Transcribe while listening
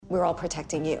we're all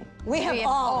protecting you. We have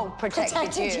all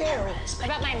protected you.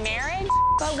 About my marriage?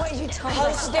 But what you told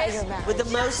us about your marriage. With the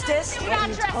mostest? What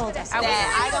you told us. Don't ever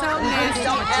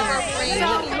bring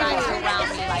anybody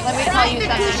around me like Let me tell you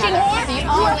something. The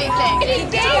only thing.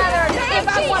 If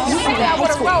I wanted to say that, I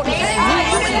would have wrote it.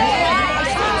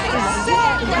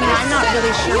 I'm not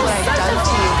really sure what I've done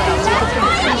to you, but I'll take it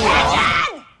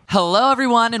from you. Hello,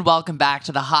 everyone, and welcome back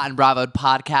to the Hot and Bravo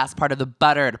podcast, part of the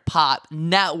Buttered Pop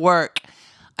Network.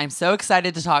 I'm so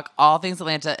excited to talk all things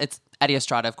Atlanta. It's Eddie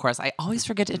Estrada, of course. I always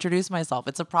forget to introduce myself.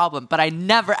 It's a problem, but I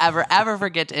never, ever, ever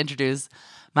forget to introduce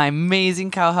my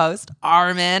amazing co-host,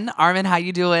 Armin. Armin, how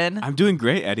you doing? I'm doing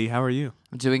great, Eddie. How are you?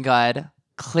 I'm doing good.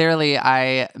 Clearly,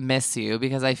 I miss you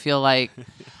because I feel like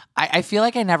I feel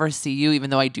like I never see you,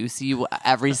 even though I do see you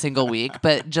every single week.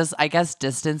 But just, I guess,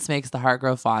 distance makes the heart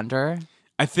grow fonder.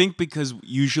 I think because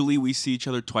usually we see each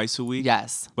other twice a week.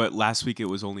 Yes. But last week it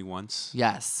was only once.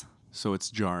 Yes. So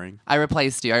it's jarring. I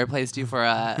replaced you for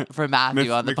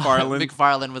Matthew on the McFarland.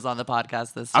 McFarland was on the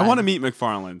podcast this time. I want to meet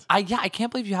McFarland. I can't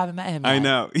believe you haven't met him yet. I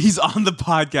know. He's on the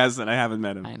podcast and I haven't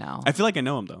met him. I know. I feel like I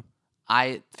know him though.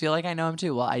 I feel like I know him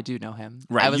too. Well, I do know him.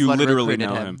 Right. I was You one who literally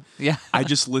recruited know him. Yeah. I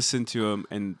just listen to him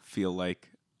and feel like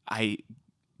I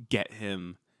get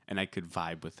him and I could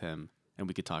vibe with him and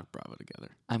we could talk Bravo together.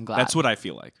 I'm glad. That's what I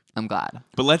feel like. I'm glad.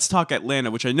 But let's talk Atlanta,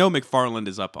 which I know McFarland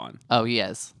is up on. Oh, he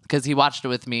is. Because he watched it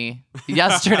with me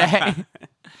yesterday.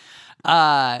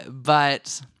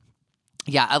 But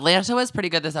yeah, Atlanta was pretty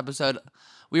good this episode.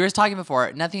 We were talking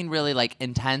before, nothing really like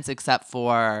intense except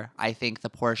for, I think, the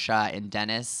Portia and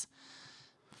Dennis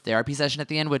therapy session at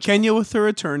the end, which Kenya with her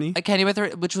attorney. Kenny with her,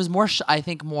 which was more, I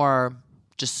think, more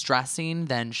distressing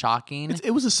than shocking.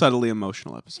 It was a subtly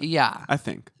emotional episode. Yeah. I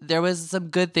think. There was some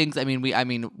good things. I mean,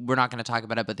 we're not going to talk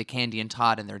about it, but the Candy and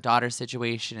Todd and their daughter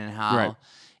situation and how, Right.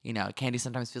 you know, Candy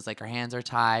sometimes feels like her hands are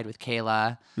tied with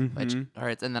Kayla, which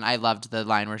hurts. And then I loved the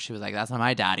line where she was like, "That's not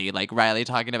my daddy." Like Riley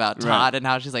talking about Todd Right. and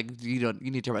how she's like, you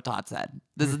need to hear what Todd said.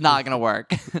 This is not going to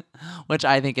work, which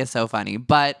I think is so funny.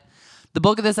 But the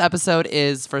bulk of this episode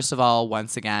is, first of all,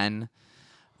 once again,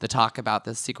 the talk about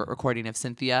the secret recording of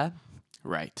Cynthia.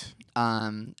 Right.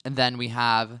 And then we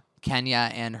have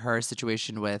Kenya and her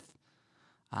situation with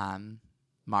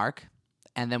Mark.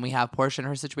 And then we have Portia and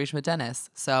her situation with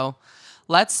Dennis. So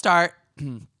let's start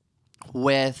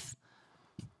with,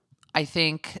 I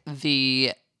think,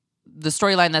 the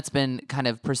storyline that's been kind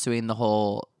of pursuing the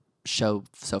whole show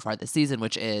so far this season,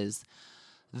 which is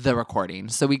the recording.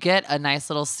 So we get a nice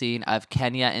little scene of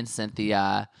Kenya and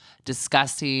Cynthia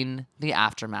discussing the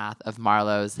aftermath of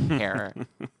Marlo's hair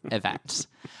event.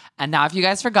 And now if you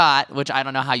guys forgot, which I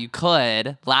don't know how you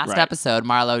could, last Right. episode,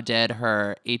 Marlo did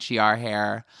her HER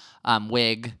hair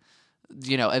wig,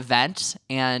 event.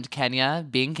 And Kenya,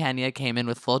 being Kenya, came in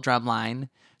with full drumline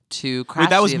to crash Wait,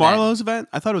 that was the event. Marlo's event?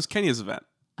 I thought it was Kenya's event.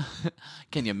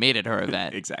 Kenya made it her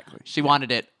event. Exactly. She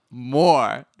wanted it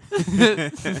more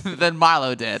than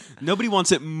Marlo did. Nobody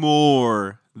wants it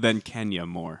more than Kenya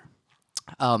more.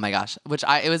 Oh my gosh!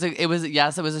 It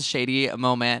was a shady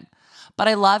moment, but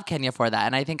I love Kenya for that,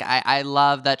 and I think I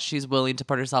love that she's willing to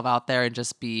put herself out there and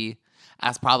just be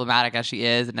as problematic as she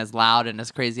is and as loud and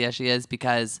as crazy as she is,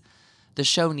 because the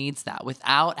show needs that.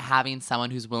 Without having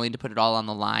someone who's willing to put it all on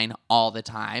the line all the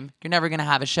time, you're never gonna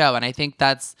have a show. And I think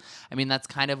that's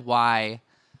kind of why,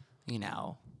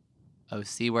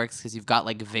 OC works, because you've got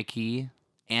like Vicky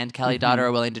and Kelly Dotter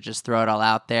are willing to just throw it all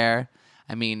out there.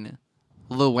 I mean,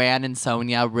 Luann and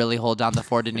Sonia really hold down the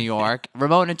fort in New York.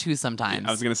 Ramona too sometimes.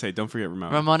 I was going to say, don't forget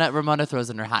Ramona. Ramona throws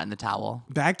in her hat in the towel.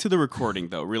 Back to the recording,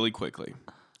 though, really quickly.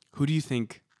 Who do you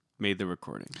think made the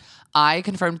recording? I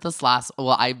confirmed this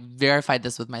I verified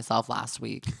this with myself last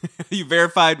week. You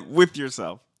verified with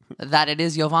yourself. That it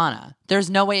is Yovana. There's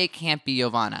no way it can't be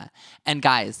Yovana. And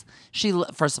guys,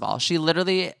 first of all, she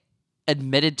literally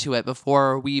admitted to it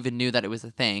before we even knew that it was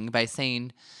a thing by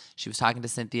saying she was talking to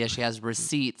Cynthia. She has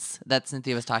receipts that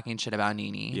Cynthia was talking shit about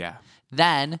Nene. Yeah.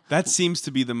 Then That seems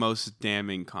to be the most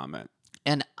damning comment.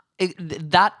 And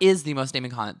that is the most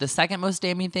damning comment. The second most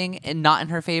damning thing, and not in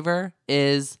her favor,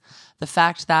 is the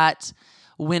fact that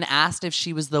when asked if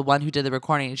she was the one who did the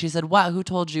recording, and she said, "What? Who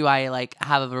told you I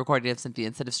have a recording of Cynthia?"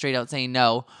 Instead of straight out saying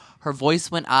no, her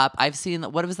voice went up. I've seen,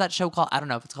 what was that show called? I don't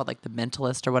know if it's called The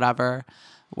Mentalist or whatever.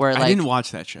 Where I didn't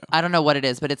watch that show. I don't know what it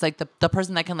is, but it's like the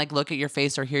person that can look at your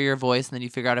face or hear your voice, and then you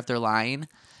figure out if they're lying.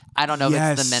 I don't know if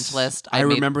it's The Mentalist. I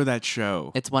remember that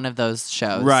show. It's one of those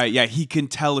shows. Right, yeah, he can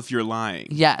tell if you're lying.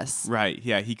 Yes. Right,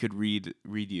 yeah, he could read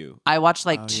you. I watched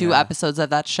 2 episodes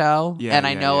of that show, and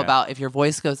I know yeah. about if your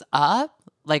voice goes up,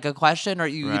 like a question, or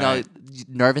Right.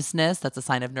 nervousness, that's a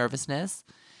sign of nervousness.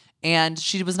 And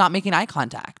she was not making eye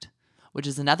contact, which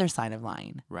is another sign of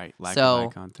lying. Right. Lack So, of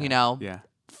eye contact. you know, Yeah.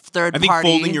 Third I think party.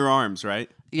 folding your arms, right?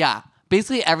 Yeah.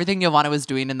 Basically, everything Giovanna was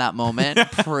doing in that moment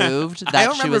proved I that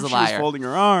don't she remember was a if she was liar. folding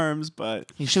her arms,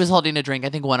 but She was holding a drink. I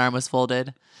think one arm was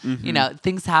folded. You know,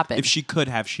 things happen. if she could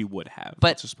have, she would have. But-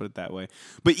 Let's just put it that way.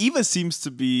 But Eva seems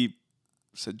to be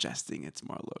suggesting it's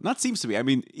Marlo. Not seems to be. I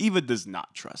mean, Eva does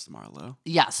not trust Marlo.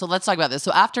 Yeah, so let's talk about this.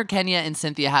 So after Kenya and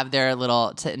Cynthia have their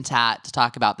little tit and tat to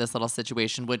talk about this little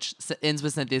situation, which ends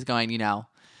with Cynthia's going, you know,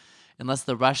 unless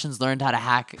the Russians learned how to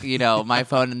hack, you know, my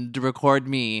phone and record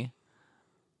me,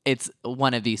 it's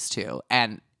one of these two.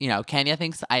 And, you know, Kenya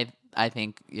thinks I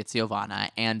think it's Giovanna.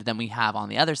 And then we have on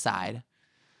the other side,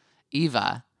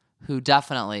 Eva, who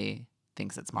definitely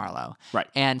thinks it's Marlo. Right.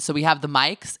 And so we have the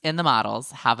Mikes and the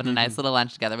models having a nice little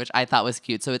lunch together, which I thought was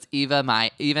cute. So it's Eva,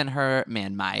 and her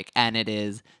man Mike, and it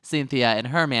is Cynthia and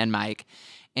her man Mike.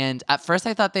 And at first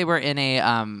I thought they were in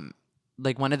a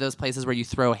like one of those places where you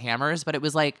throw hammers, but it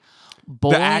was like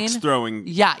bowling. The axe throwing.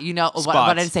 Yeah, you know what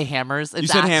spots. did I say? Hammers. You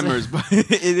It's said axes. hammers, but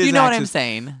it is. You know what I'm axes.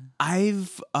 saying?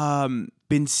 I've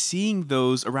been seeing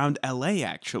those around LA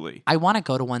actually. I want to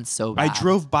go to one so bad. I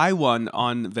drove by one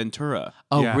on Ventura.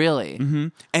 Oh, Yeah. really? Mm-hmm.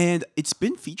 And it's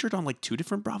been featured on like 2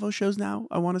 different Bravo shows now,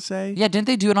 I want to say. Yeah, didn't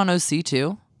they do it on OC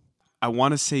too? I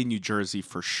want to say New Jersey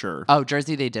for sure. Oh,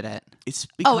 Jersey, they did it. It's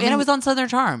Oh, becoming and it was on Southern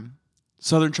Charm.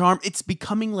 Southern Charm. It's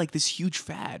becoming like this huge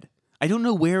fad. I don't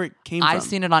know where it came I've from.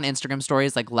 seen it on Instagram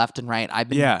stories like left and right. I've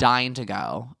been Yeah. dying to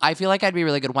go. I feel like I'd be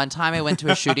really good. One time I went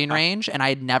to a shooting range and I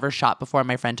had never shot before.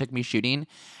 My friend took me shooting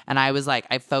and I was like,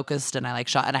 I focused and I like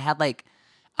shot and I had like,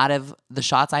 out of the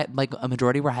shots, I like a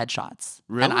majority were headshots.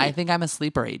 And Really? I think I'm a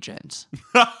sleeper agent.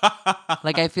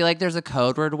 Like I feel like there's a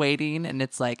code word waiting and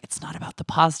it's like, it's not about the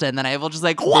pasta. And then I will just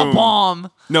like, whomp bomb.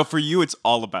 No, for you, it's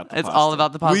all about the It's pasta. all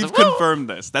about the pasta. We've Woo! confirmed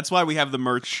this. That's why we have the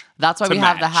merch. That's why to we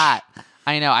have the match. hat.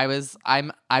 I know. I was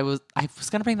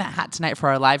gonna bring that hat tonight for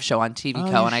our live show on TV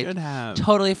Oh, Co. you and I should have.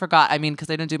 totally forgot. I mean, because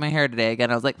I didn't do my hair today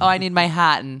again. I was like, oh, I need my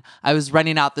hat, and I was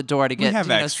running out the door to get have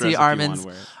to extras see if you wanna Armin's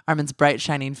wear it. Armin's bright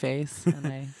shining face.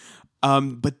 And I,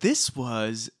 But this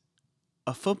was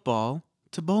a football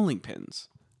to bowling pins.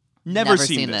 Never, Never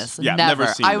seen, seen this. this. Yeah, Never.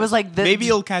 never seen I this. was like, maybe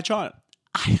it'll catch on.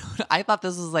 I thought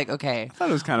this was like okay. I thought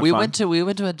it was kinda we fun. went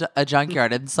to a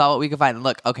junkyard and saw what we could find. And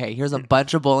look, okay, here's a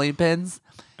bunch of bowling pins.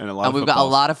 And a lot And of we've got a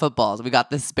footballs. lot of footballs. We got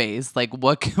this space. Like,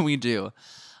 what can we do?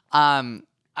 I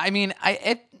mean,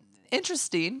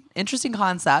 interesting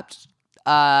concept.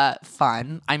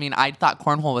 Fun. I mean, I thought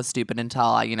cornhole was stupid until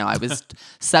I was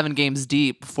 7 games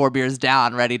deep, 4 beers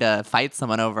down, ready to fight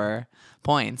someone over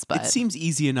points. But It seems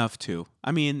easy enough too.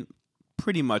 I mean,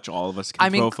 pretty much all of us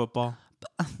can throw a football.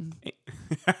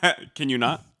 Can you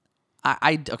not?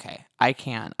 okay, I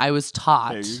can. I was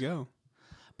taught. There you go.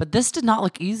 But this did not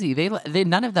look easy. They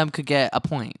none of them could get a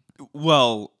point.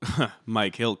 Well,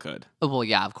 Mike Hill could. Well,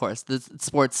 yeah, of course, the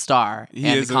sports star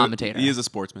and the commentator. He is a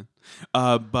sportsman.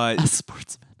 But a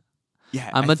sportsman. yeah,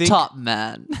 I'm I a think- top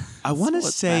man. I want to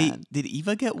say, Sportsman. did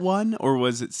Eva get one or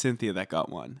was it Cynthia that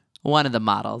got one? One of the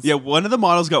models. Yeah, one of the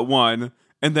models got one,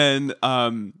 and then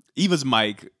Eva's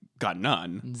Mike got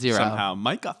none. 0. Somehow.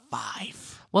 Mike got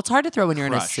 5. Well, it's hard to throw when you're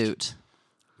Crushed. in a suit.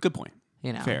 Good point.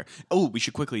 You know. Fair. Oh, we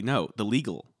should quickly note the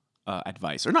legal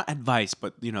advice. Or not advice,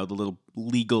 but, the little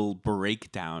legal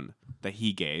breakdown that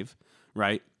he gave,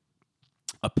 right?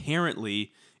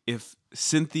 Apparently, if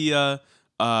Cynthia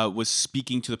was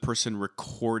speaking to the person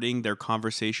recording their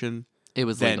conversation, It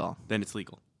was then, legal. then it's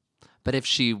legal. But if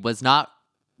she was not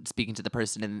speaking to the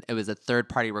person and it was a third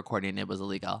party recording, it was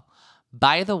illegal.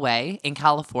 By the way, in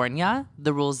California,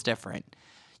 the rule's different.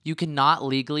 You cannot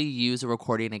legally use a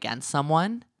recording against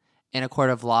someone in a court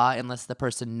of law unless the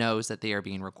person knows that they are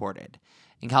being recorded.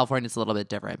 In California, it's a little bit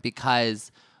different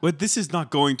because But this is not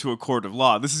going to a court of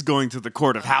law. This is going to the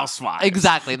court of housewives.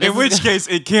 Exactly. This In is which go- case,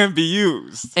 it can be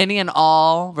used. any and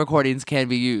all recordings can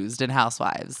be used in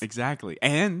Housewives. Exactly.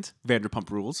 And Vanderpump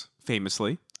Rules,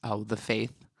 famously, Oh, the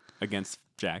faith. against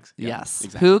Jax. Yeah, Yes.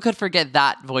 Exactly. Who could forget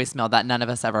that voicemail that none of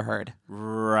us ever heard?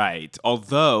 Right.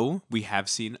 Although, we have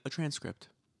seen a transcript.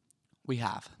 We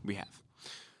have. We have.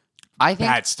 I think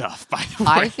Bad stuff, by the way.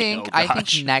 I think Oh,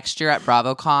 gosh. next year at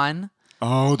BravoCon.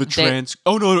 Oh, the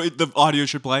Oh, no, the audio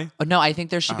should play. Oh, no, I think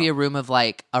there should be a room of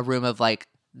like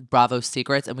Bravo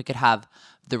secrets, and we could have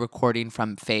the recording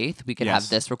from Faith. We could have Yes.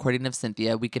 this recording of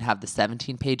Cynthia. We could have the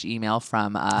 17-page email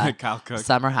from Kyle Cook.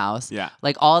 Summer House. Yeah.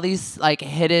 Like all these like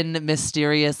hidden,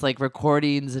 mysterious like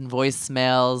recordings and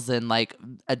voicemails and like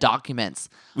documents.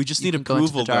 We just You need can go into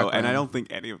approval, the dark though, and I room. don't think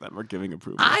any of them are giving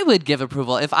approval. I would give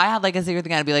approval. If I had like a secret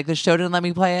thing, I'd be like, the show didn't let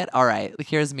me play it. All right,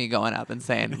 here's me going up and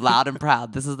saying loud and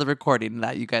proud, this is the recording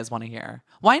that you guys want to hear.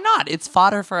 Why not? It's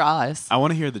fodder for us. I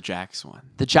want to hear the Jax one.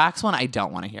 The Jax one, I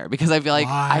don't want to hear because I feel like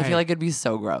Why? it'd be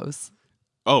so gross.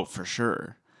 Oh, for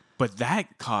sure. But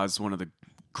that caused one of the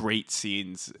great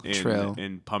scenes True.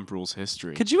 in Pump Rules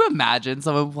history. Could you imagine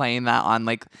someone playing that on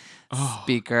like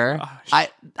speaker? gosh.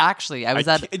 I was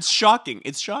at It's shocking.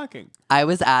 It's shocking. I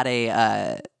was at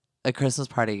a Christmas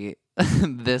party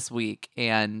this week,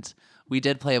 and we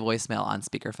did play a voicemail on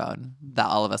speakerphone that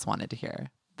all of us wanted to hear.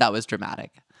 That was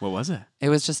dramatic. What was it? It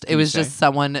was just you just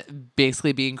someone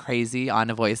basically being crazy on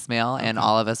a voicemail, and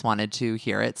all of us wanted to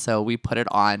hear it, so we put it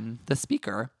on the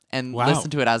speaker and Wow.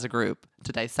 listened to it as a group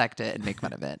to dissect it and make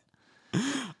fun of it.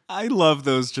 I love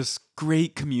those just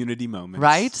great community moments.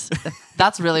 Right?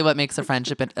 That's really what makes a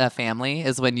friendship a family,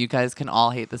 is when you guys can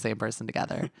all hate the same person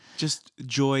together. Just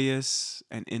joyous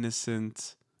and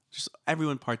innocent. Just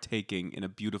everyone partaking in a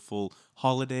beautiful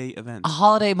holiday event. A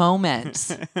holiday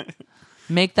moment.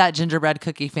 Make that gingerbread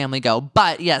cookie family go.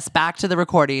 But yes, back to the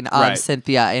recording of Right.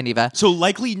 Cynthia and Eva. So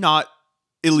likely not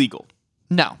illegal.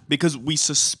 No. Because we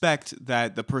suspect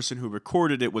that the person who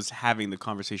recorded it was having the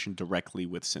conversation directly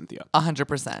with Cynthia.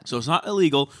 100%. So it's not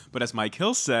illegal, but as Mike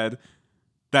Hill said,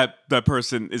 that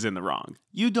person is in the wrong.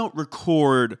 You don't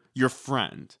record your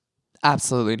friend.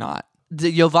 Absolutely not.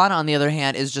 Giovanna, on the other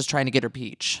hand, is just trying to get her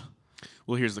peach.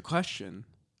 Well, here's the question.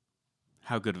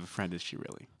 How good of a friend is she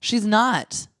really? She's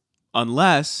not.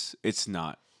 Unless it's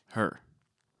not her.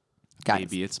 Guys,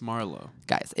 Maybe it's Marlo.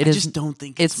 guys, I just don't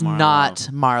think it's Marlo. not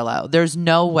Marlo. There's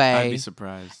no way. I'd be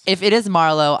surprised. If it is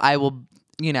Marlo, I will,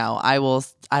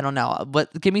 I don't know.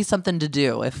 But give me something to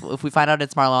do. If we find out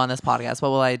it's Marlo on this podcast, what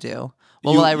will I do?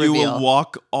 What will I reveal? You will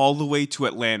walk all the way to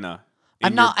Atlanta.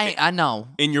 I'm not, I know.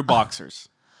 In your boxers.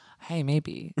 Hey,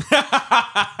 maybe.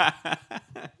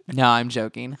 No, I'm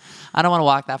joking. I don't want to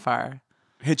walk that far.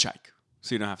 Hitchhike.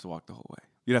 So you don't have to walk the whole way.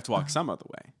 You'd have to walk some other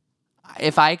way.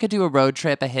 If I could do a road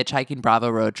trip, a hitchhiking Bravo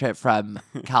road trip from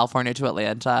California to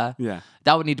Atlanta, Yeah.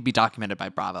 that would need to be documented by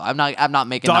Bravo. I'm not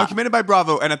making Documented by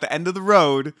Bravo, and at the end of the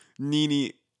road,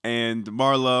 Nene and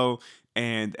Marlo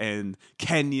and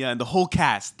Kenya and the whole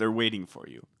cast, they're waiting for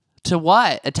you. to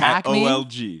what? Attack at me?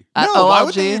 OLG. At No, why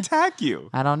would they OLG? attack you?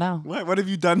 I don't know. What have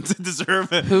you done to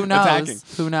deserve it? Who knows? Attacking?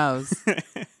 Who knows?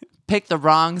 Pick the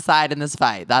wrong side in this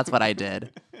fight. That's what I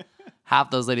did. Half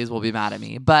those ladies will be mad at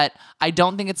me. But I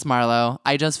don't think it's Marlo.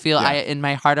 I just feel Yeah. in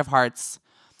my heart of hearts,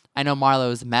 I know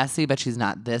Marlo is messy, but she's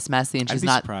not this messy, and I'd she's be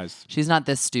not surprised. she's not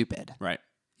this stupid. Right.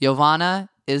 Giovanna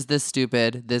is this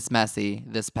stupid, this messy,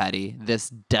 this petty, this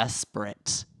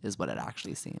desperate is what it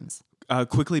actually seems.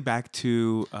 Quickly back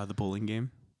to the bowling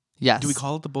game. Yes. Do we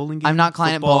call it the bowling game? I'm not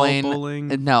calling Football, it bowling.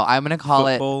 Bowling. No, I'm going to call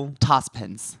Football. it toss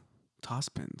pins. Toss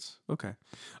pins. Okay.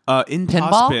 In Pinball?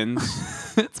 toss pins,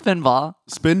 It's pinball.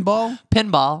 spin ball,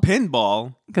 Pinball.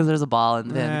 pinball. Because there's a ball in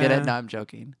the pin. Get it? Nah. No, I'm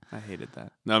joking. I hated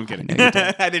that. No, I'm kidding. know you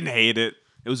did. I didn't hate it.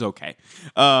 It was okay.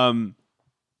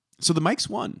 So the Mikes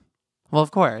won. Well,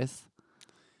 of course.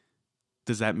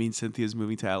 Does that mean Cynthia's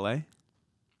moving to LA?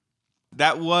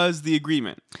 That was the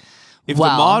agreement. If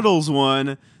Well- the models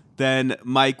won, then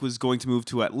Mike was going to move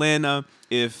to Atlanta.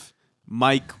 If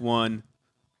Mike won,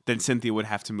 then Cynthia would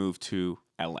have to move to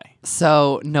LA.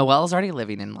 So Noelle's already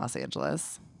living in Los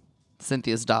Angeles,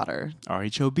 Cynthia's daughter.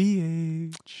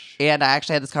 RHOBH. And I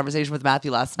actually had this conversation with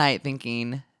Matthew last night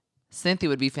thinking Cynthia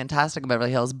would be fantastic in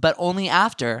Beverly Hills, but only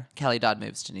after Kelly Dodd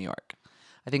moves to New York.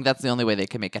 I think that's the only way they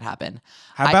can make it happen.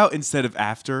 How about instead of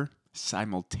after,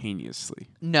 simultaneously?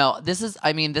 No, this is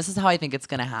how I think it's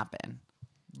going to happen.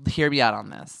 Hear me out on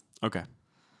this. Okay.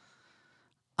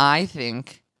 I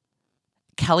think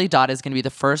Kelly Dodd is going to be the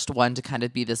first one to kind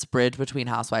of be this bridge between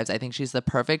housewives. I think she's the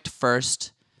perfect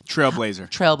first Trailblazer.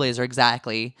 trailblazer,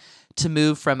 exactly, to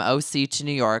move from OC to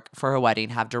New York for her wedding.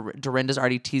 Have Dorinda's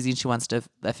already teasing she wants to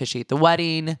officiate the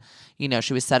wedding. You know,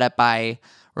 she was set up by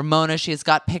Ramona. She has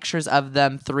got pictures of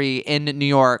them three in New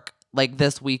York, like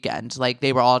this weekend. Like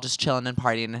they were all just chilling and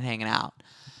partying and hanging out.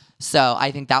 So I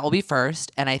think that will be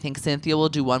first. And I think Cynthia will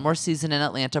do one more season in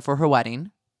Atlanta for her wedding,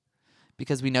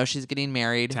 because we know she's getting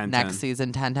married 10-10. next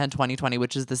season, 10/10/2020,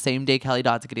 which is the same day Kelly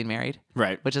Dodd's getting married.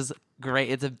 Right. Which is great.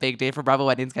 It's a big day for Bravo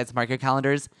Weddings, guys. Mark your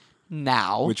calendars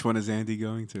now. Which one is Andy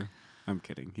going to? I'm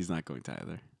kidding. He's not going to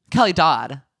either. Kelly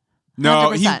Dodd.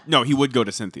 No, 100%. he would go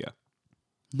to Cynthia.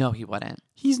 No, he wouldn't.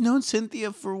 He's known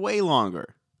Cynthia for way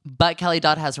longer. But Kelly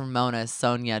Dodd has Ramona,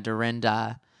 Sonia,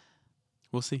 Dorinda.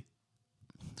 We'll see.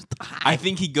 I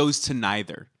think he goes to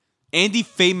neither. Andy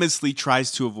famously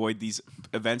tries to avoid these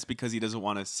events because he doesn't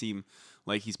want to seem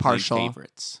like he's playing Partial.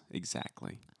 favorites.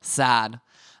 Exactly. Sad.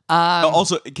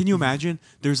 Also, can you imagine?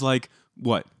 There's like,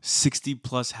 what, 60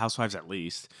 plus housewives at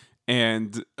least.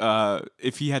 And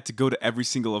if he had to go to every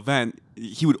single event,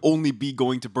 he would only be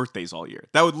going to birthdays all year.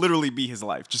 That would literally be his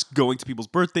life. Just going to people's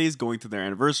birthdays, going to their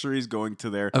anniversaries, going to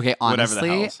their Okay, whatever the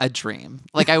honestly, hell. a dream.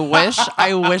 Like I wish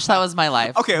that was my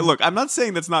life. Okay, look, I'm not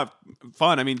saying that's not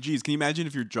fun. I mean, geez, can you imagine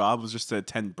if your job was just to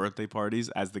attend birthday parties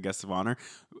as the guest of honor?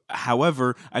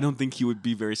 However, I don't think he would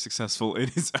be very successful in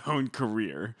his own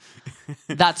career.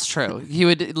 That's true. He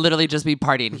would literally just be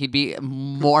partying. He'd be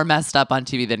more messed up on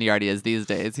TV than he already is these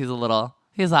days.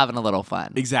 He's having a little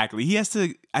fun. Exactly. He has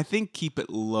to, I think, keep it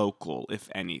local, if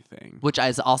anything. Which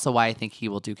is also why I think he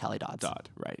will do Kelly Dodd's. Dodd,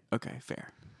 right. Okay,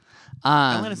 fair.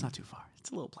 Atlanta's not too far.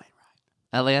 It's a little plane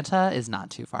ride. Atlanta is not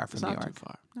too far from It's New not York. too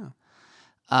far.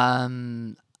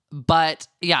 No. But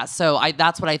yeah, so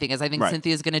that's what I think is. I think Right.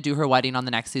 Cynthia's going to do her wedding on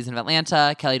the next season of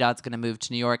Atlanta. Kelly Dodd's going to move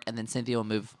to New York, and then Cynthia will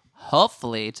move,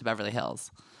 hopefully, to Beverly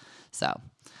Hills. So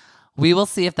we will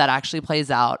see if that actually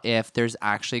plays out, if there's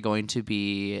actually going to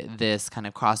be this kind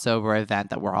of crossover event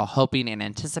that we're all hoping and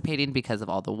anticipating because of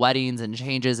all the weddings and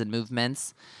changes and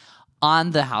movements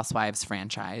on the Housewives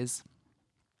franchise.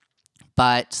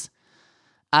 But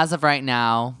as of right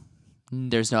now,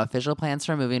 there's no official plans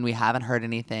for moving. We haven't heard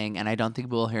anything, and I don't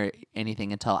think we'll hear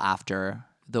anything until after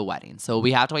the wedding. So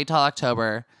we have to wait till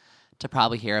October to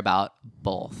probably hear about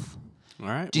both. All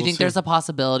right. Do you think there's a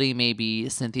possibility maybe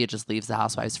Cynthia just leaves the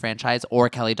Housewives franchise, or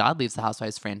Kelly Dodd leaves the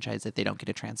Housewives franchise if they don't get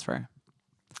a transfer?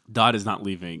 Dodd is not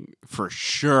leaving for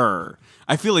sure.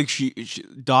 I feel like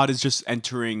Dodd is just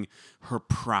entering her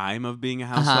prime of being a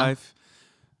housewife.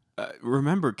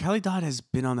 Remember, Kelly Dodd has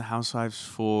been on the Housewives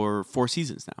for 4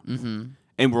 seasons now. Mm-hmm.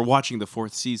 And we're watching the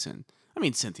 4th season. I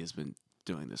mean, Cynthia's been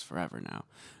doing this forever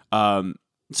now.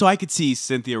 So I could see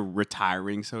Cynthia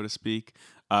retiring, so to speak,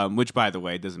 which, by the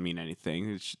way, doesn't mean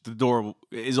anything. The door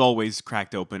is always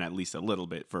cracked open at least a little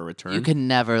bit for a return. You can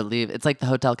never leave. It's like the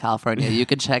Hotel California. You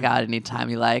can check out anytime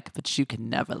you like, but you can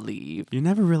never leave. You're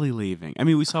never really leaving. I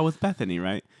mean, we saw with Bethany,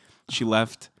 right? She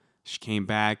left, she came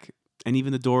back, and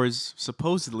even the door is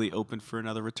supposedly open for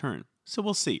another return. So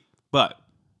we'll see. But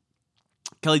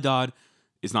Kelly Dodd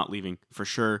is not leaving for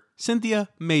sure. Cynthia,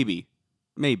 maybe.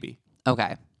 Maybe.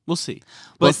 Okay. We'll see.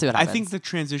 We'll But see what I happens. think the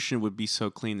transition would be so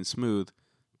clean and smooth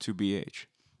to BH.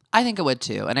 I think it would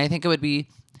too. And I think it would be,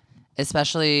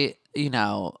 especially,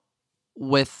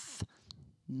 with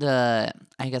the,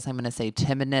 I guess I'm going to say,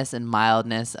 timidness and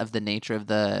mildness of the nature of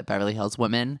the Beverly Hills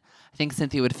women. I think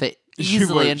Cynthia would fit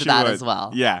easily into that as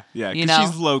well. Yeah, yeah. You Because know?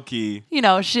 she's low-key.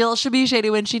 She'll be shady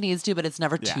when she needs to, but it's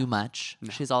never Yeah. too much.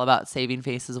 She's all about saving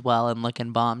face as well and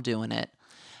looking bomb doing it.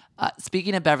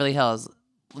 Speaking of Beverly Hills,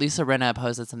 Lisa Rinna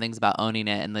posted some things about owning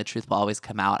it, and the truth will always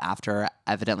come out after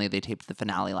evidently they taped the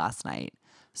finale last night.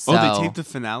 So, Oh, they taped the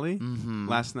finale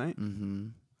last night? Mm-hmm.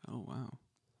 Oh, wow.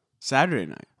 Saturday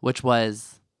night. which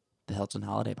was the Hilton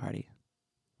holiday party.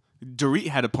 Dorit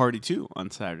had a party, too,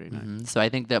 on Saturday night. So I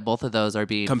think that both of those are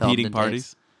being filmed Competing in parties?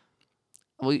 days.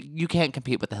 Well, you can't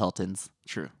compete with the Hiltons.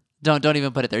 True. Don't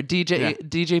even put it there.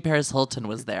 DJ Paris Hilton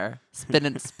was there,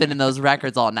 spinning those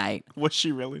records all night. Was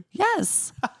she really?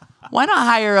 Yes. Why not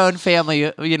hire your own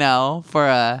family, for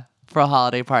a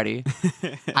holiday party?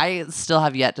 I still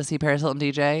have yet to see Paris Hilton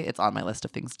DJ. It's on my list of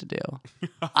things to do.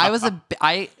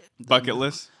 Bucket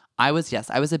list? I was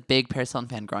a big Paris Hilton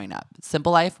fan growing up.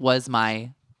 Simple Life was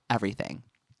my everything.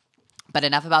 But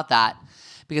enough about that,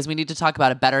 because we need to talk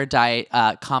about a better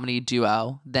comedy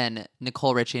duo than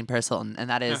Nicole Richie and Paris Hilton, and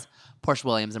that is Portia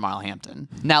Williams and Marlo Hampton.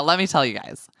 Now, let me tell you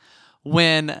guys,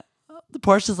 when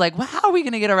Portia's like, well, how are we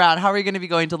going to get around? How are we going to be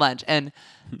going to lunch? And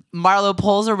Marlo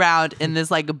pulls around in this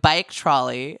bike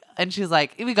trolley, and she's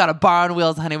like, we got a bar on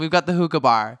wheels, honey. We've got the hookah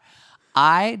bar.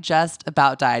 I just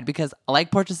about died because,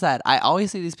 like Portia said, I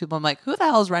always see these people. I'm like, who the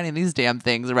hell is riding these damn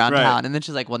things around Right. town? And then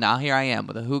she's like, well, now here I am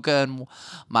with a hookah in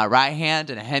my right hand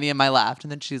and a Henny in my left.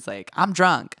 And then she's like, I'm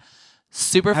drunk.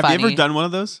 Super Have funny. you ever done one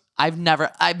of those? Me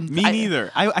Me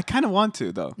neither. I kind of want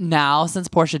to, though. Now, since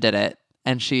Portia did it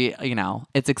and she,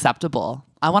 it's acceptable,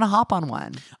 I want to hop on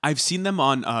one. I've seen them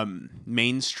on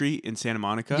Main Street in Santa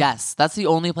Monica. Yes, that's the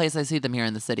only place I see them here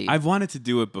in the city. I've wanted to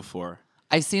do it before.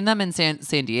 I've seen them in San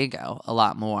Diego a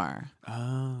lot more.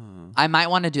 Oh. I might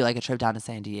want to do a trip down to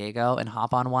San Diego and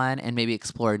hop on one and maybe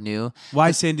explore new.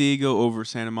 Why San Diego over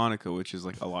Santa Monica, which is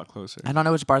a lot closer? I don't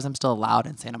know which bars I'm still allowed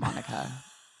in Santa Monica.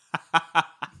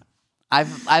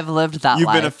 I've lived that You've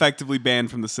life. been effectively banned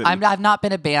from the city. I've not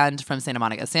been banned from Santa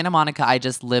Monica. Santa Monica, I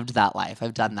just lived that life.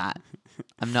 I've done that.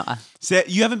 I'm not.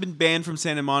 You haven't been banned from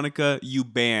Santa Monica. You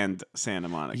banned Santa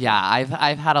Monica. Yeah,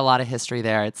 I've had a lot of history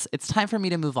there. It's time for me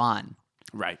to move on.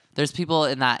 Right. There's people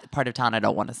in that part of town I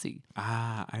don't want to see.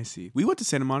 Ah, I see. We went to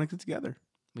Santa Monica together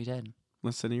We did.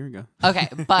 less than a year ago. Okay,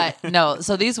 but no.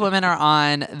 So these women are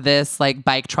on this like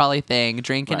bike trolley thing,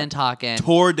 drinking Right. and talking,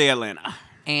 Tour de Atlanta.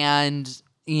 and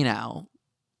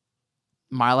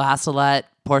Marlo has to let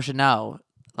Portia know.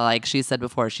 Like she said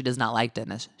before, she does not like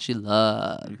Dennis. She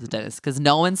loves Dennis because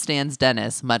no one stands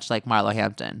Dennis, much like Marlo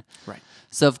Hampton. Right.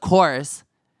 So of course,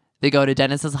 they go to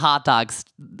Dennis's hot dogs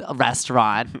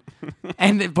restaurant,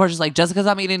 and Portia's like, "Just because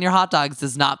I'm eating your hot dogs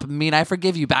does not mean I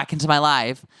forgive you back into my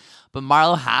life." But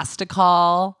Marlo has to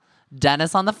call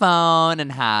Dennis on the phone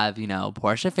and have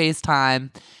Portia FaceTime,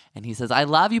 and he says, "I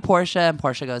love you, Portia," and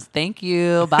Portia goes, "Thank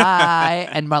you, bye."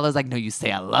 And Marlo's like, "No, you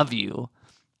say I love you."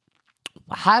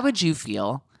 How would you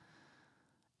feel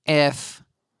if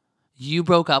you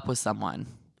broke up with someone,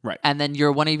 Right. and then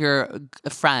one of your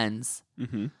friends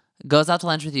Mm-hmm. goes out to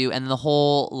lunch with you, and the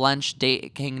whole lunch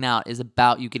date hanging out is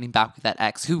about you getting back with that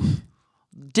ex who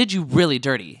did you really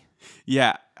dirty?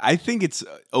 Yeah, I think it's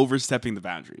overstepping the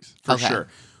boundaries for Okay. sure.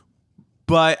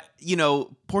 But,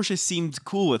 Portia seemed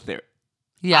cool with it.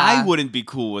 Yeah. I wouldn't be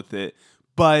cool with it,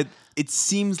 but it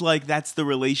seems like that's the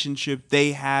relationship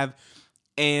they have.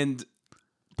 And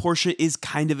Portia is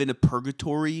kind of in a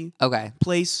purgatory Okay.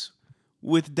 place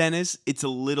with Dennis. It's a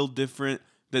little different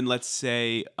than, let's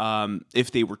say,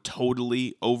 if they were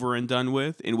totally over and done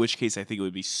with, in which case I think it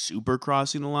would be super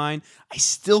crossing the line. I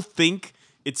still think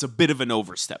it's a bit of an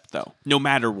overstep, though, no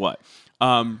matter what.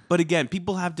 But again,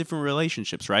 people have different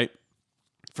relationships, right?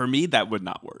 For me, that would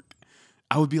not work.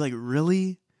 I would be like,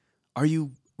 really? Are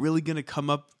you really going to come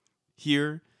up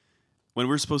here when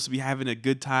we're supposed to be having a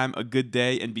good time, a good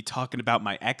day, and be talking about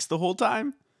my ex the whole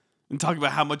time? And talking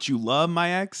about how much you love my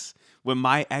ex when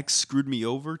my ex screwed me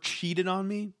over, cheated on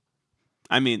me?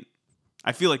 I mean,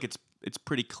 I feel like it's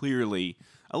pretty clearly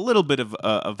a little bit of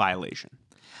a violation.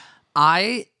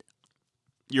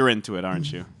 You're into it,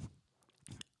 aren't you?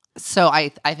 So I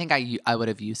think I would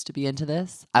have used to be into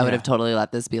this. I would Yeah. have totally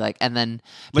let this be like, and then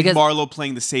Like because Marlo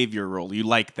playing the savior role. You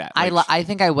like that. Like, I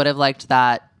think I would have liked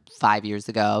that 5 years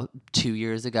ago, 2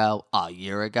 years ago, a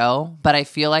year ago. But I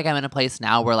feel like I'm in a place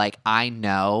now where like I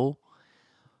know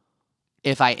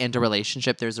if I end a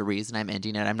relationship, there's a reason I'm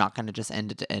ending it. I'm not going to just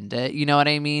end it to end it. You know what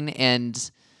I mean?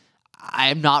 And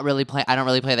I'm not really playing. I don't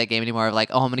really play that game anymore. Of like,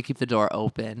 oh, I'm going to keep the door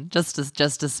open, just a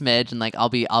smidge, and like I'll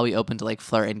be open to like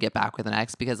flirt and get back with an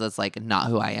ex because that's like not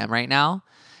who I am right now.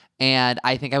 And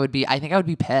I think I would be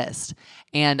pissed.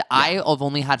 And I've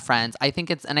only had friends. I think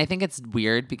it's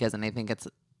weird because, and I think it's,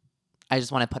 I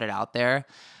just want to put it out there.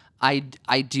 I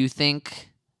do think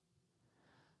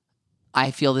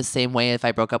I feel the same way if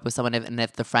I broke up with someone and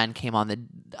if the friend came on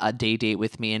a date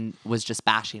with me and was just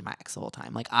bashing my ex the whole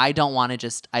time. Like I don't want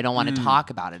to talk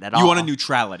about it at all. you want a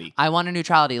neutrality. I want a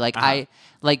neutrality. Like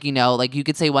like you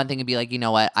could say one thing and be like, you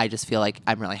know what? I just feel like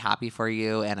I'm really happy for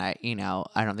you, and I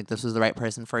don't think this was the right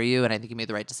person for you, and I think you made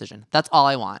the right decision. That's all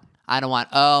I want. I don't want,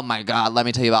 oh my God, let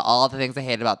me tell you about all the things I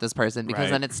hate about this person, because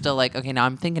Right. then it's still like, okay, now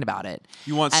I'm thinking about it.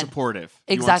 You want And- supportive.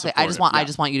 You want Exactly. I supportive.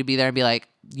 just want you to be there and be like,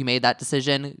 you made that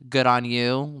decision. Good on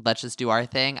you. Let's just do our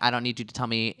thing. I don't need you to tell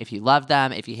me if you loved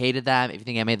them, if you hated them, if you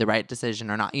think I made the right decision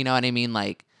or not. You know what I mean?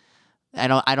 Like, I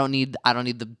don't need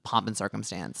the pomp and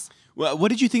circumstance. Well, what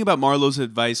did you think about Marlo's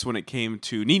advice when it came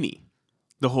to Nene?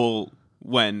 The whole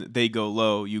when they go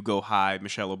low, you go high,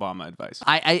 Michelle Obama advice.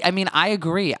 I mean, I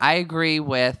agree. I agree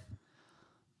with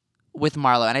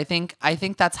Marlo, and I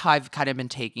think that's how I've kind of been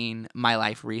taking my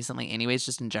life recently anyways,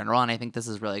 just in general. And I think this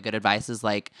is really good advice, is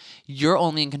like, you're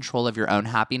only in control of your own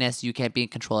happiness. You can't be in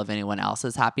control of anyone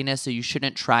else's happiness. So you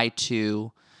shouldn't try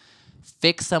to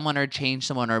fix someone or change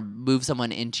someone or move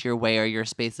someone into your way or your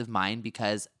space of mind,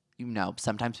 because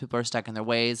sometimes people are stuck in their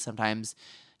ways. Sometimes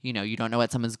you don't know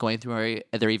what someone's going through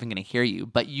or they're even going to hear you.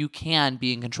 But you can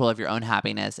be in control of your own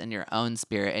happiness and your own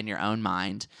spirit and your own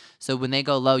mind. So when they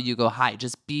go low, you go high.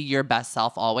 Just be your best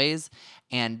self always.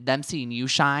 And them seeing you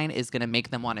shine is going to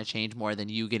make them want to change more than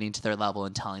you getting to their level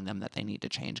and telling them that they need to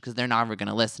change, because they're never going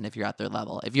to listen if you're at their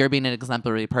level. If you're being an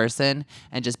exemplary person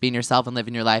and just being yourself and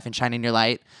living your life and shining your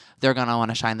light, they're going to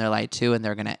want to shine their light too. And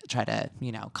they're going to try to,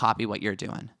 copy what you're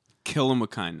doing. Kill them with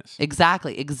kindness.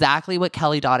 Exactly what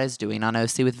Kelly Dodd is doing on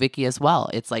OC with Vicky as well.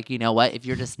 It's like, you know what? If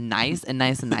you're just nice and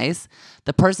nice and nice,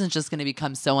 the person's just going to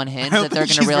become so unhinged that they're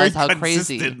going to realize how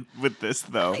crazy. With this,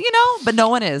 though. But no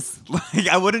one is. Like,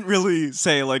 I wouldn't really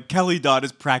say like Kelly Dodd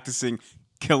is practicing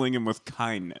killing him with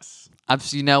kindness.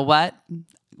 You know what?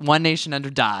 One nation under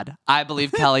Dodd. I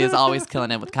believe Kelly is always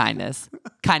killing it with kindness.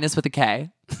 Kindness with a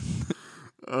K.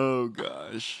 Oh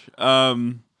gosh.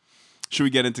 Should we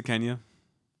get into Kenya?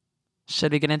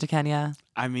 Should we get into Kenya?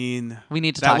 I mean, We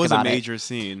need to that talk was about a it. major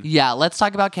scene. Yeah, let's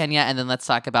talk about Kenya, and then let's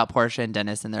talk about Portia and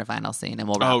Dennis in their final scene, and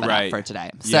we'll wrap it up for today.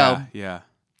 So Yeah.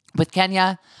 with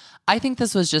Kenya, I think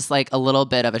this was just like a little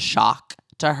bit of a shock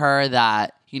to her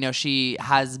that, you know, she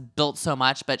has built so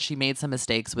much, but she made some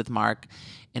mistakes with Mark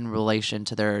in relation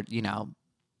to their, you know,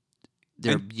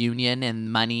 their union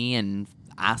and money and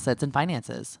assets and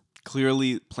finances.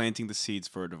 Clearly planting the seeds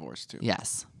for a divorce too.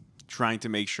 Yes. Trying to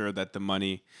make sure that the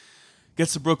money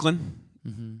gets to Brooklyn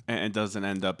and doesn't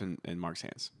end up in Mark's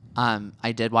hands.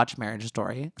 I did watch Marriage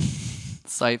Story.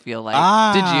 So I feel like,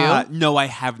 did you? No, I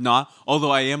have not.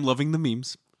 Although I am loving the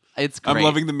memes. It's great. I'm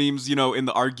loving the memes, you know, in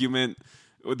the argument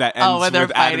that when ends they're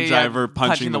with Adam fighting Driver and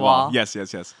punching the wall. Yes.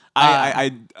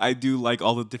 I do like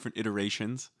all the different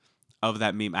iterations of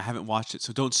that meme. I haven't watched it,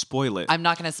 so don't spoil it. I'm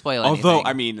not going to spoil anything. Although,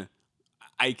 I mean,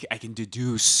 I can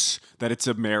deduce that it's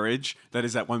a marriage that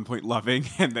is at one point loving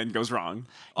and then goes wrong,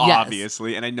 Yes.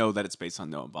 obviously. And I know that it's based on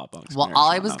Noah Baumbach's Well, marriage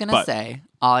all and I was whatnot,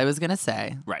 going to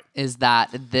say Right. is that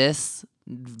this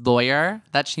lawyer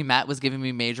that she met was giving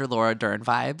me major Laura Dern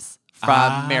vibes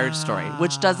from Marriage Story,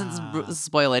 which doesn't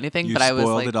spoil anything, You but I was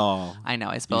spoiled like, it all. I know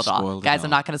I spoiled it all. spoiled it Guys, all. I'm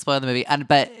not going to spoil the movie.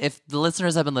 But if the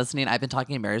listeners have been listening, I've been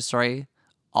talking Marriage Story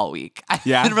all week. I've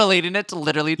Yeah? been relating it to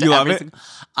literally to You love every it? single.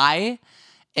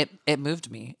 It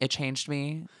moved me. It changed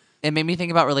me. It made me think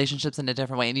about relationships in a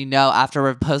different way. And you know,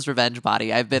 after Post Revenge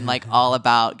Body, I've been like all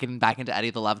about getting back into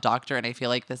Eddie the Love Doctor, and I feel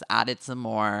like this added some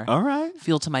more All right.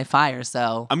 fuel to my fire.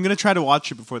 So I'm going to try to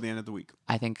watch it before the end of the week.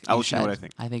 I think I'll you let you should. know what I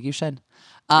think. I think you should.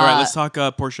 All right, let's talk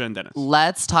Portia and Dennis.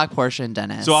 Let's talk Portia and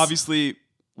Dennis. So obviously,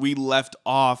 we left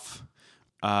off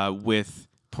with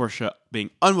Portia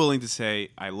being unwilling to say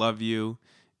 "I love you,"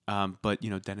 but you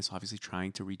know, Dennis obviously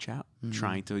trying to reach out,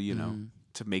 trying to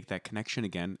to make that connection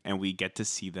again, and we get to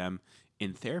see them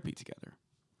in therapy together.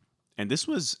 And this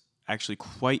was actually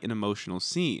quite an emotional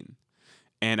scene.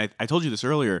 And I told you this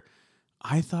earlier.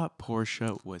 I thought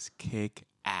Portia was kick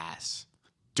ass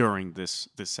during this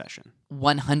session.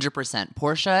 100%.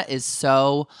 Portia is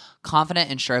so confident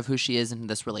and sure of who she is in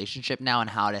this relationship now and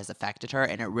how it has affected her,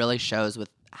 and it really shows with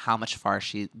how much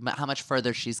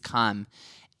further she's come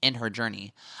in her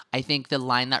journey. I think the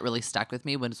line that really stuck with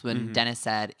me was when Dennis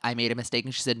said, "I made a mistake,"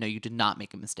 and she said, "No, you did not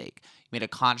make a mistake. You made a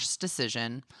conscious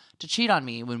decision to cheat on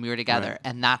me when we were together, Right.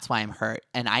 and that's why I'm hurt.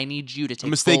 And I need you to take A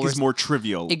mistake full is more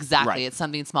trivial. Exactly. Right. It's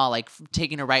something small, like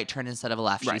taking a right turn instead of a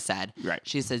left, she Right. said. Right.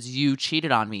 She says, "You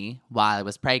cheated on me while I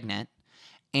was pregnant,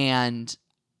 and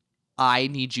I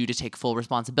need you to take full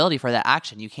responsibility for that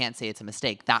action. You can't say it's a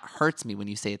mistake. That hurts me when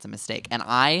you say it's a mistake." And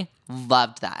I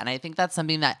loved that. And I think that's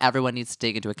something that everyone needs to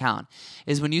take into account,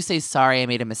 is when you say, "Sorry, I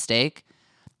made a mistake,"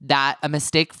 that a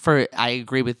mistake I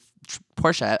agree with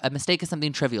Portia, a mistake is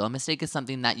something trivial. A mistake is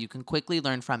something that you can quickly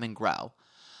learn from and grow.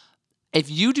 If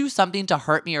you do something to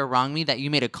hurt me or wrong me that you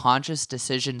made a conscious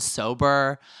decision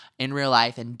sober in real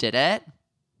life and did it,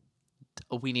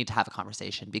 we need to have a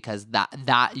conversation, because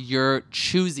that you're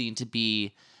choosing to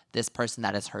be this person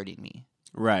that is hurting me.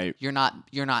 Right. You're not,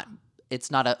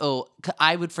 it's not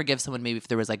I would forgive someone maybe if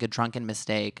there was like a drunken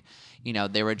mistake, you know,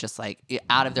 they were just like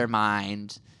out of their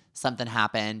mind, something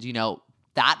happened, you know,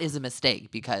 that is a mistake,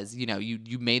 because, you know,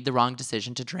 you made the wrong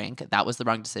decision to drink. That was the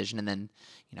wrong decision. And then,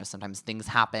 you know, sometimes things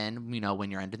happen, you know,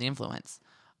 when you're under the influence.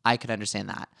 I could understand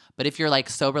that. But if you're like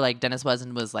sober, like Dennis was,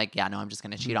 and was like, "Yeah, no, I'm just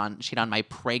going to cheat on my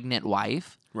pregnant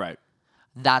wife," Right.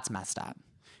 that's messed up.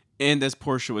 And as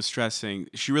Portia was stressing,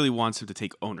 she really wants him to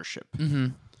take ownership. Mm-hmm.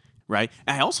 Right.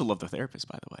 And I also love the therapist,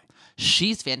 by the way.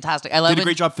 She's fantastic. I love Did a when-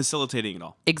 great job facilitating it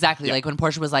all. Exactly. Yeah. Like when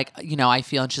Portia was like, "You know, I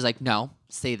feel," and she's like, "No,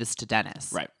 say this to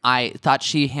Dennis." Right. I thought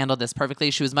she handled this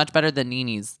perfectly. She was much better than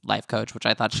Nini's life coach, which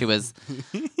I thought she was.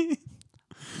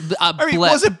 I mean, it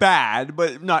wasn't bad,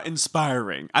 but not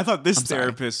inspiring. I thought this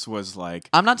therapist was like.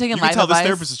 I'm not taking you can life tell advice. this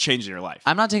therapist is changing your life.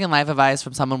 I'm not taking life advice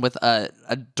from someone with a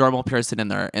dermal piercing in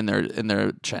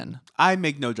their chin. I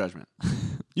make no judgment.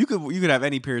 You could have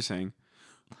any piercing.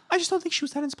 I just don't think she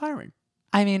was that inspiring.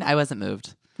 I mean, I wasn't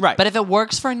moved. Right. But if it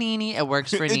works for Nini, it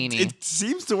works for Nini. It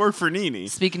seems to work for Nini.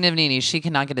 Speaking of Nini, she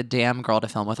cannot get a damn girl to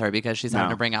film with her, because she's having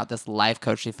No. to bring out this life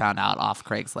coach she found out off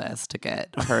Craigslist to get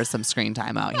her some screen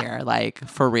time out here. Like,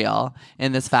 for real.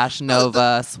 In this Fashion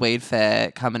Nova suede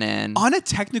fit coming in. On a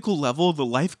technical level, the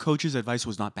life coach's advice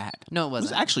was not bad. No, it It was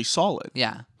wasn't. actually solid.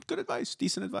 Yeah. Good advice,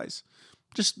 decent advice.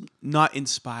 Just not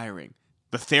inspiring.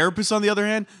 The therapist, on the other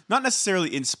hand, not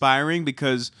necessarily inspiring,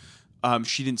 because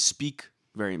she didn't speak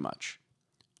very much.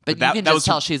 But that- you can that just was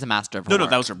tell her- she's a master of her No, no,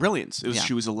 work. that was her brilliance. It was Yeah.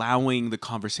 she was allowing the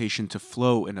conversation to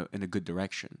flow in a good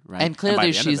direction, right? And by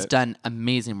clearly the end of she's it- done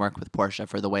amazing work with Portia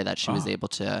for the way that she was able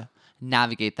to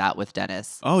navigate that with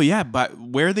Dennis. Oh yeah, but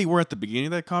where they were at the beginning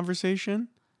of that conversation,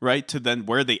 right, to then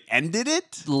where they ended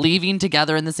it, Leaving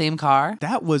together in the same car.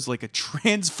 that was like a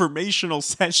transformational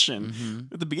session.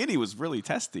 Mm-hmm. At the beginning, it was really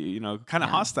testy, kind of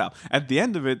hostile. At the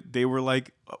end of it, they were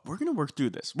like, "We're gonna work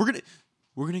through this. We're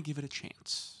gonna give it a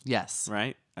chance." Yes.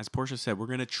 Right? As Portia said, we're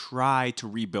gonna try to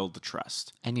rebuild the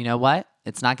trust. And you know what?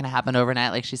 It's not going to happen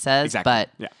overnight, like she says. Exactly. But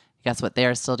Yeah. guess what? They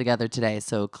are still together today.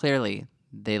 So clearly,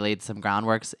 they laid some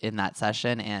groundworks in that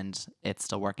session, and it's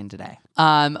still working today.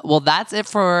 Well, that's it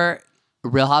for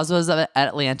Real Housewives of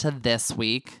Atlanta this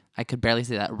week. I could barely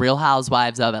say that. Real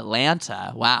Housewives of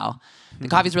Atlanta. Wow. The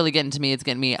coffee's really getting to me. It's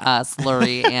getting me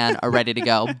slurry and ready to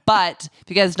go. But if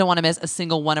you guys don't want to miss a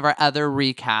single one of our other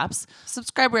recaps,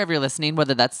 subscribe wherever you're listening,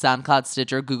 whether that's SoundCloud,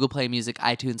 Stitcher, Google Play Music,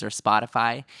 iTunes, or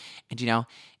Spotify. And,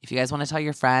 if you guys want to tell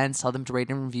your friends, tell them to rate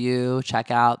and review,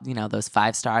 check out, those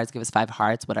 5 stars, give us 5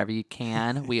 hearts, whatever you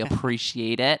can. We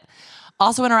appreciate it.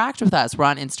 Also interact with us. We're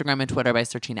on Instagram and Twitter by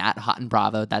searching at Hot and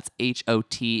Bravo. That's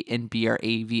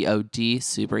HOTNBRAVOD.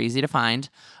 Super easy to find.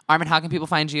 Armin, how can people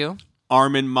find you?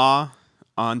 Armin Ma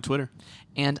on Twitter.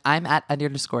 And I'm at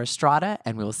 _Estrada,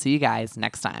 and we will see you guys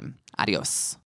next time. Adios.